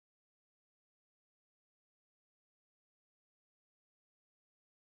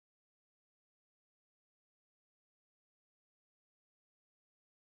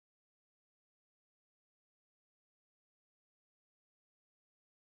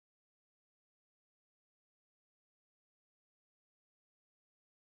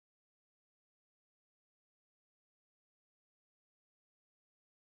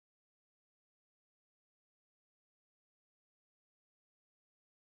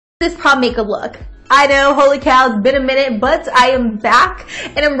This prom makeup look. I know, holy cow, it's been a minute, but I am back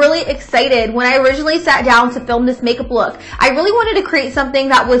and I'm really excited. When I originally sat down to film this makeup look, I really wanted to create something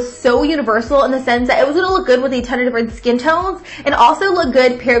that was so universal in the sense that it was going to look good with a ton of different skin tones and also look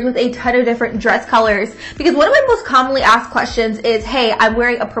good paired with a ton of different dress colors. Because one of my most commonly asked questions is, hey, I'm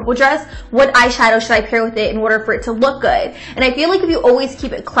wearing a purple dress, what eyeshadow should I pair with it in order for it to look good? And I feel like if you always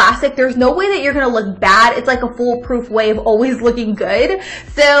keep it classic, there's no way that you're going to look bad. It's like a foolproof way of always looking good.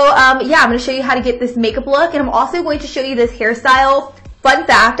 So yeah, I'm going to show you how to get this makeup look, and I'm also going to show you this hairstyle. Fun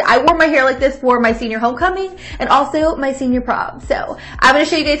fact, I wore my hair like this for my senior homecoming and also my senior prom. So I'm going to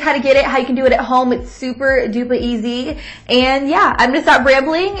show you guys how to get it, how you can do it at home. It's super duper easy. And yeah, I'm going to stop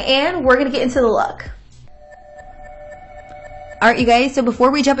rambling and we're going to get into the look. Alright you guys, so before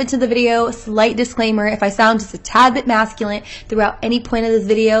we jump into the video, slight disclaimer, if I sound just a tad bit masculine throughout any point of this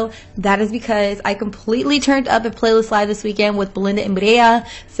video, that is because I completely turned up a playlist live this weekend with Belinda and Brea.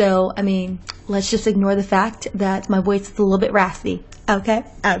 So, I mean, let's just ignore the fact that my voice is a little bit raspy. Okay?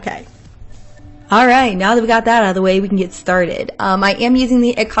 Okay. Alright, now that we got that out of the way, we can get started. I am using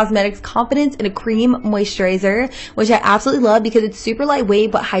the IT Cosmetics Confidence in a Cream Moisturizer, which I absolutely love because it's super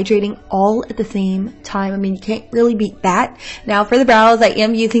lightweight but hydrating all at the same time. I mean, you can't really beat that. Now for the brows, I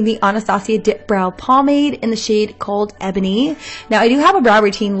am using the Anastasia Dip Brow Pomade in the shade called Ebony. Now I do have a brow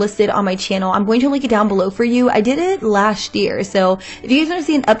routine listed on my channel. I'm going to link it down below for you. I did it last year, so if you guys want to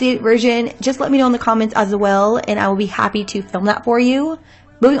see an updated version, just let me know in the comments as well, and I will be happy to film that for you.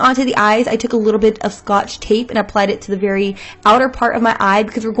 Moving on to the eyes, I took a little bit of Scotch tape and applied it to the very outer part of my eye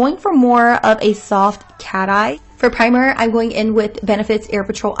because we're going for more of a soft cat eye. For primer, I'm going in with Benefit's Air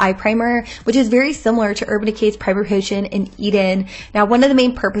Patrol Eye Primer, which is very similar to Urban Decay's Primer Potion in Eden. Now, one of the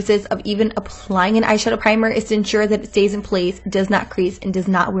main purposes of even applying an eyeshadow primer is to ensure that it stays in place, does not crease, and does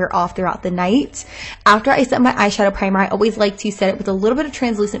not wear off throughout the night. After I set my eyeshadow primer, I always like to set it with a little bit of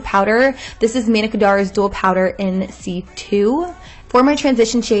translucent powder. This is Manica Dar's Dual Powder in C2. For my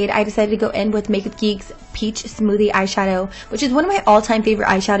transition shade, I decided to go in with Makeup Geek's Peach Smoothie eyeshadow, which is one of my all-time favorite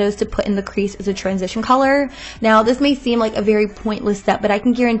eyeshadows to put in the crease as a transition color. Now, this may seem like a very pointless step, but I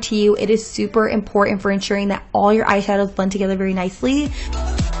can guarantee you it is super important for ensuring that all your eyeshadows blend together very nicely.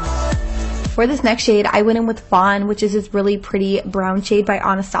 For this next shade, I went in with Fawn, which is this really pretty brown shade by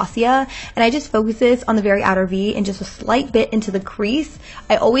Anastasia, and I just focus this on the very outer V and just a slight bit into the crease.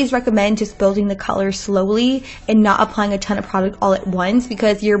 I always recommend just building the color slowly and not applying a ton of product all at once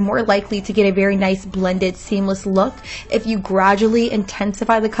because you're more likely to get a very nice blended seamless look if you gradually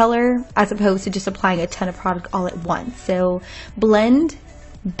intensify the color as opposed to just applying a ton of product all at once. So blend,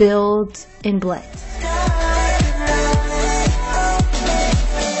 build, and blend.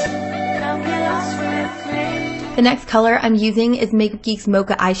 The next color I'm using is Makeup Geek's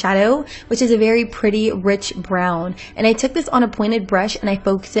Mocha eyeshadow, which is a very pretty rich brown. And I took this on a pointed brush and I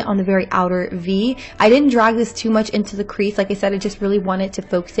focused it on the very outer V. I didn't drag this too much into the crease. Like I said, I just really wanted to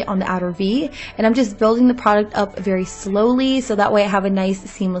focus it on the outer V. And I'm just building the product up very slowly so that way I have a nice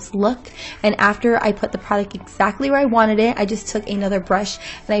seamless look. And after I put the product exactly where I wanted it, I just took another brush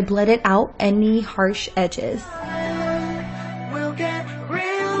and I blended out any harsh edges.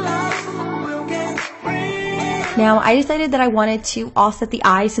 Now, I decided that I wanted to offset the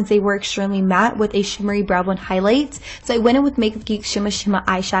eyes since they were extremely matte with a shimmery brow bone highlight. So I went in with Makeup Geek's Shimma Shimma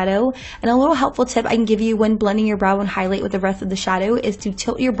eyeshadow. And a little helpful tip I can give you when blending your brow bone highlight with the rest of the shadow is to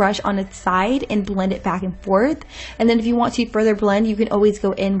tilt your brush on its side and blend it back and forth. And then if you want to further blend, you can always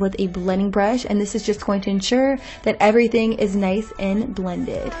go in with a blending brush. And this is just going to ensure that everything is nice and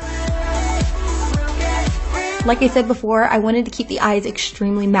blended. Like I said before, I wanted to keep the eyes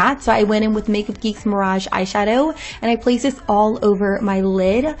extremely matte, so I went in with Makeup Geek's Mirage eyeshadow, and I placed this all over my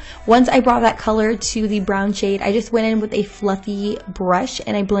lid. Once I brought that color to the brown shade, I just went in with a fluffy brush,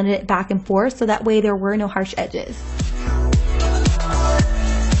 and I blended it back and forth, so that way there were no harsh edges.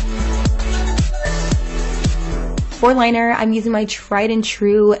 For liner, I'm using my tried and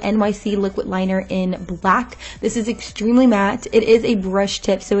true NYC liquid liner in black. This is extremely matte. It is a brush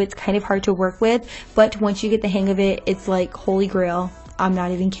tip, so it's kind of hard to work with, but once you get the hang of it, it's like holy grail. I'm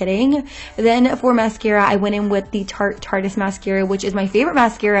not even kidding. Then for mascara, I went in with the Tarte Tarteist mascara, which is my favorite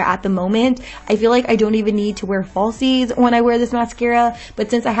mascara at the moment. I feel like I don't even need to wear falsies when I wear this mascara,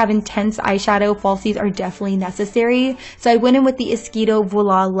 but since I have intense eyeshadow, falsies are definitely necessary. So I went in with the Esquito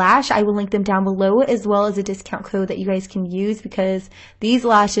Voila Lash. I will link them down below, as well as a discount code that you guys can use because these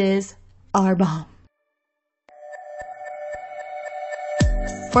lashes are bomb.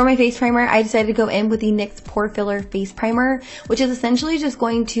 For my face primer, I decided to go in with the NYX Pore Filler Face Primer, which is essentially just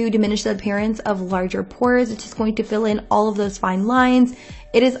going to diminish the appearance of larger pores. It's just going to fill in all of those fine lines.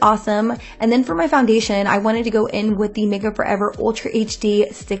 It is awesome. And then for my foundation, I wanted to go in with the Makeup Forever Ultra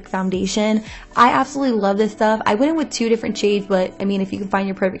HD Stick Foundation. I absolutely love this stuff. I went in with 2 different shades, but I mean, if you can find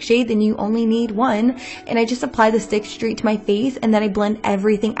your perfect shade, then you only need one. And I just apply the stick straight to my face, and then I blend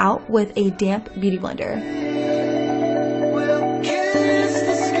everything out with a damp beauty blender.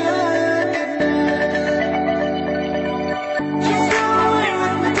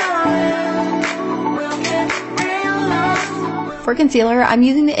 For concealer, I'm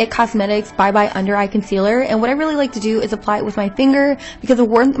using the IT Cosmetics Bye Bye Under Eye Concealer, and what I really like to do is apply it with my finger because the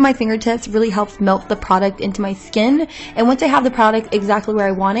warmth of my fingertips really helps melt the product into my skin. And once I have the product exactly where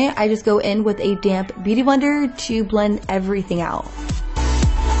I want it, I just go in with a damp beauty blender to blend everything out.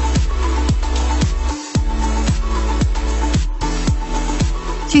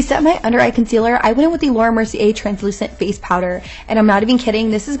 To set my under eye concealer, I went in with the Laura Mercier Translucent Face Powder, and I'm not even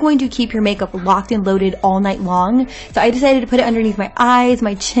kidding, this is going to keep your makeup locked and loaded all night long. So I decided to put it underneath my eyes,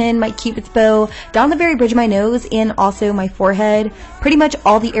 my chin, my cupid's bow, down the very bridge of my nose, and also my forehead. Pretty much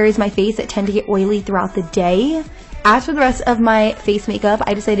all the areas of my face that tend to get oily throughout the day. As for the rest of my face makeup,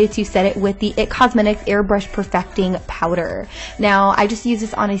 I decided to set it with the IT Cosmetics Airbrush Perfecting Powder. Now, I just use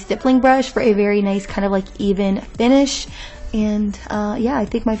this on a stippling brush for a very nice kind of like even finish. And yeah, I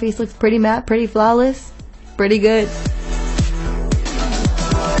think my face looks pretty matte, pretty flawless, pretty good.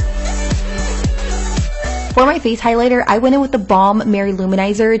 For my face highlighter, I went in with the Balm Mary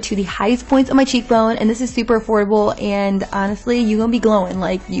Luminizer to the highest points of my cheekbone, and this is super affordable, and honestly, you're gonna be glowing.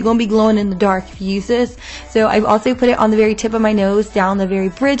 Like, you're gonna be glowing in the dark if you use this. So I've also put it on the very tip of my nose, down the very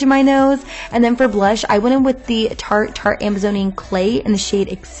bridge of my nose. And then for blush, I went in with the Tarte Amazonian Clay in the shade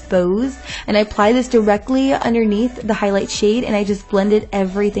Exposed, and I apply this directly underneath the highlight shade, and I just blended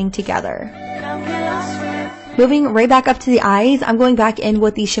everything together. Moving right back up to the eyes, I'm going back in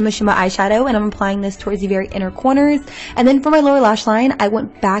with the Shimma Shimma eyeshadow, and I'm applying this towards the very inner corners. And then for my lower lash line, I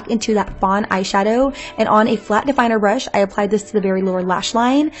went back into that fawn eyeshadow, and on a flat definer brush, I applied this to the very lower lash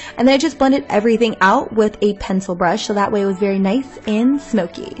line. And then I just blended everything out with a pencil brush, so that way it was very nice and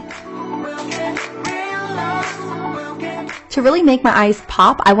smoky. To really make my eyes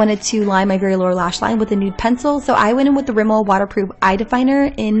pop, I wanted to line my very lower lash line with a nude pencil, so I went in with the Rimmel Waterproof Eye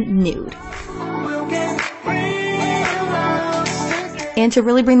Definer in Nude. And to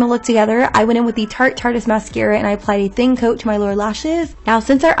really bring the look together, I went in with the Tarte Tarteist Mascara, and I applied a thin coat to my lower lashes. Now,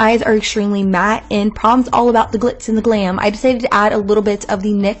 since our eyes are extremely matte and Prom's all about the glitz and the glam, I decided to add a little bit of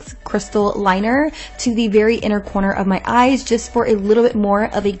the NYX Crystal Liner to the very inner corner of my eyes, just for a little bit more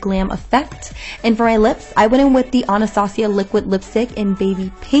of a glam effect. And for my lips, I went in with the Anastasia Liquid Lipstick in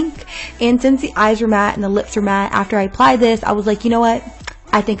Baby Pink. And since the eyes were matte and the lips were matte, after I applied this, I was like, you know what?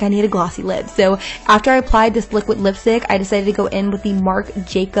 I think I need a glossy lip. So after I applied this liquid lipstick, I decided to go in with the Marc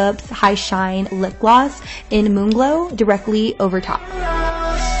Jacobs High Shine Lip Gloss in Moonglow directly over top.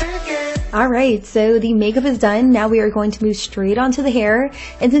 Alright, so the makeup is done. Now we are going to move straight onto the hair.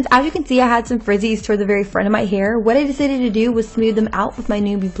 And since, as you can see, I had some frizzies toward the very front of my hair, what I decided to do was smooth them out with my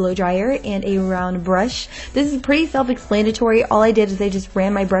Newbie blow dryer and a round brush. This is pretty self-explanatory. All I did is I just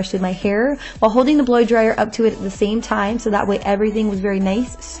ran my brush through my hair while holding the blow dryer up to it at the same time, so that way everything was very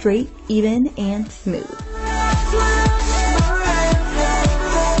nice, straight, even, and smooth.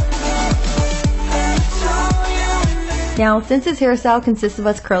 Now, since this hairstyle consists of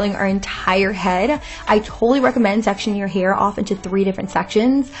us curling our entire head, I totally recommend sectioning your hair off into 3 different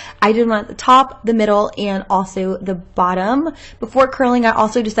sections. I did one at the top, the middle, and also the bottom. Before curling, I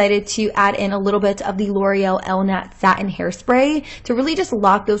also decided to add in a little bit of the L'Oreal Elnat Satin Hairspray to really just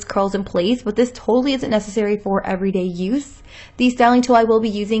lock those curls in place, but this totally isn't necessary for everyday use. The styling tool I will be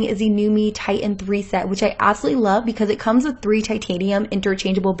using is the NuMe Titan 3 set, which I absolutely love because it comes with 3 titanium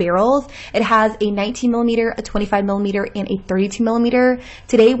interchangeable barrels. It has a 19mm, a 25mm, and a 32mm.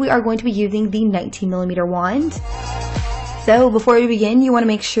 Today we are going to be using the 19mm wand. So before we begin, you want to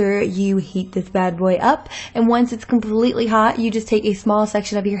make sure you heat this bad boy up, and once it's completely hot, you just take a small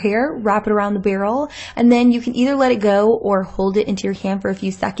section of your hair, wrap it around the barrel, and then you can either let it go or hold it into your hand for a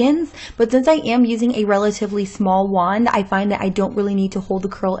few seconds. But since I am using a relatively small wand, I find that I don't really need to hold the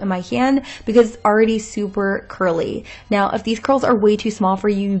curl in my hand because it's already super curly. Now, if these curls are way too small for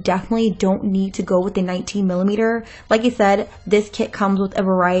you, you definitely don't need to go with the 19mm. Like I said, this kit comes with a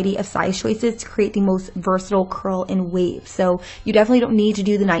variety of size choices to create the most versatile curl and wave. So you definitely don't need to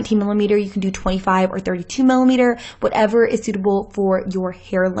do the 19mm. You can do 25 or 32mm, whatever is suitable for your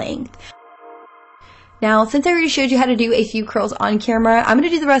hair length. Now, since I already showed you how to do a few curls on camera, I'm going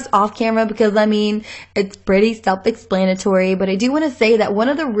to do the rest off camera because, I mean, it's pretty self-explanatory. But I do want to say that one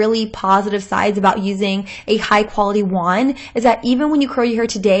of the really positive sides about using a high-quality wand is that even when you curl your hair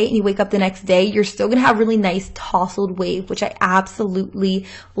today and you wake up the next day, you're still going to have really nice tousled wave, which I absolutely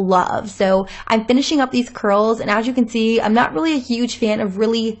love. So I'm finishing up these curls, and as you can see, I'm not really a huge fan of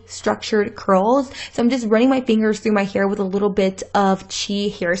really structured curls. So I'm just running my fingers through my hair with a little bit of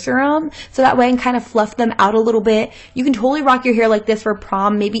Chi hair serum, so that way I can kind of fluff them out a little bit. You can totally rock your hair like this for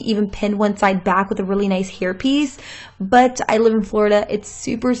prom, maybe even pin one side back with a really nice hairpiece. But I live in Florida, it's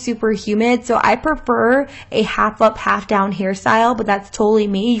super humid, so I prefer a half up, half down hairstyle, but that's totally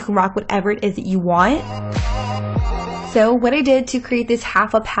me. You can rock whatever it is that you want. So what I did to create this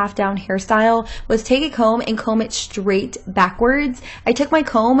half up, half down hairstyle was take a comb and comb it straight backwards. I took my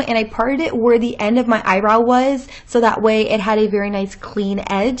comb and I parted it where the end of my eyebrow was, so that way it had a very nice clean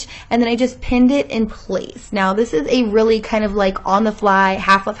edge, and then I just pinned it in place. Now this is a really kind of like on the fly,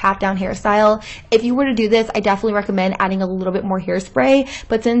 half up, half down hairstyle. If you were to do this, I definitely recommend adding a little bit more hairspray,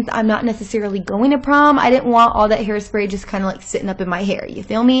 but since I'm not necessarily going to prom, I didn't want all that hairspray just kind of like sitting up in my hair, you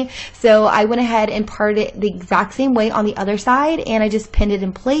feel me? So I went ahead and parted it the exact same way on the other side, and I just pinned it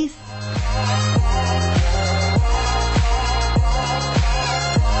in place.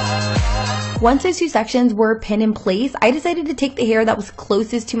 Once those two sections were pinned in place, I decided to take the hair that was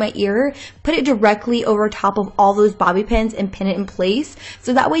closest to my ear, put it directly over top of all those bobby pins and pin it in place,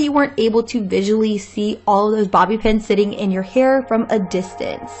 so that way you weren't able to visually see all of those bobby pins sitting in your hair from a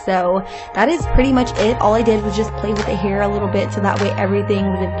distance. So that is pretty much it. All I did was just play with the hair a little bit, so that way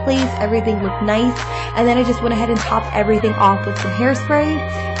everything was in place, everything looked nice, and then I just went ahead and topped everything off with some hairspray,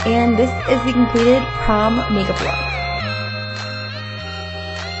 and this is the completed prom makeup look.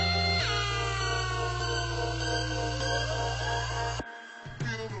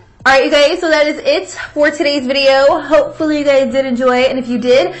 Alright you guys, so that is it for today's video. Hopefully you guys did enjoy it, and if you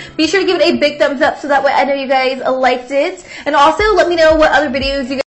did, be sure to give it a big thumbs up so that way I know you guys liked it. And also let me know what other videos you guys